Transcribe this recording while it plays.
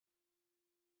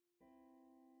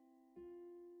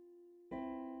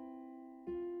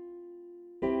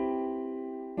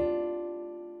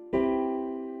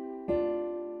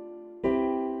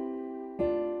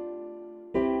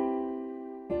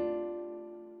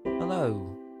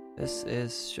Hello, this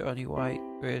is Johnny White.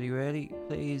 Really,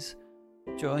 please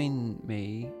join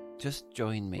me, just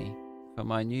join me, for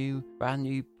my brand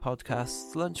new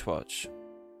podcast, Lunch Watch.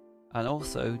 And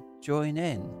also join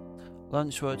in.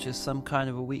 Lunch Watch is some kind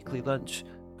of a weekly lunch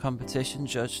competition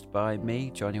judged by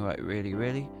me, Johnny White,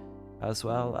 really, as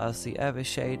well as the ever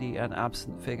shady and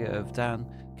absent figure of Dan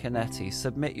Canetti.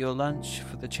 Submit your lunch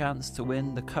for the chance to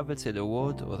win the coveted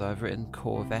award, or I've written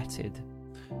coveted,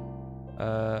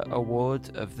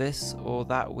 award of this or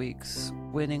that week's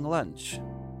winning lunch,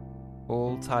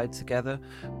 all tied together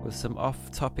with some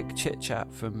off-topic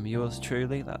chit-chat from yours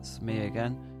truly, that's me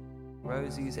again.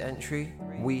 Rosie's entry,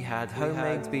 we had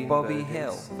homemade bean Bobby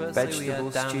Hill,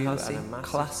 vegetable stew and a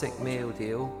classic meal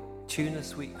deal, tuna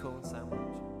sweet corn sandwich.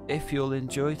 If you'll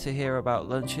enjoy to hear about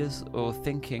lunches or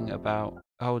thinking about...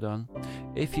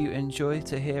 If you enjoy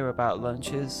to hear about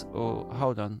lunches or...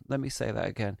 let me say that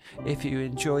again. If you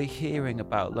enjoy hearing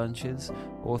about lunches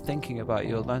or thinking about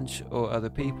your lunch or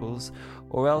other people's,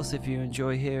 or else if you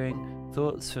enjoy hearing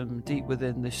thoughts from deep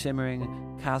within the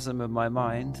shimmering chasm of my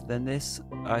mind, then this,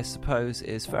 I suppose,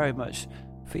 is very much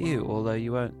for you, although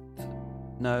you won't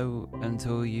know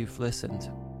until you've listened.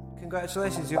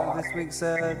 Congratulations, you're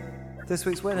this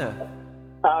week's winner.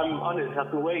 Honestly,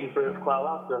 I've been waiting for it for quite a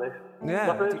while, to be honest. Yeah.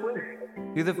 My first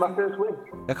win. My first win.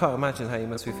 I can't imagine how you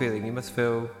must be feeling. You must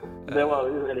feel... Well,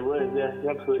 there isn't any words, yeah.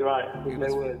 You're absolutely right. There's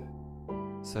no words.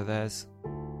 So there's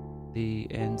the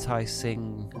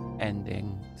enticing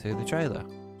ending to the trailer.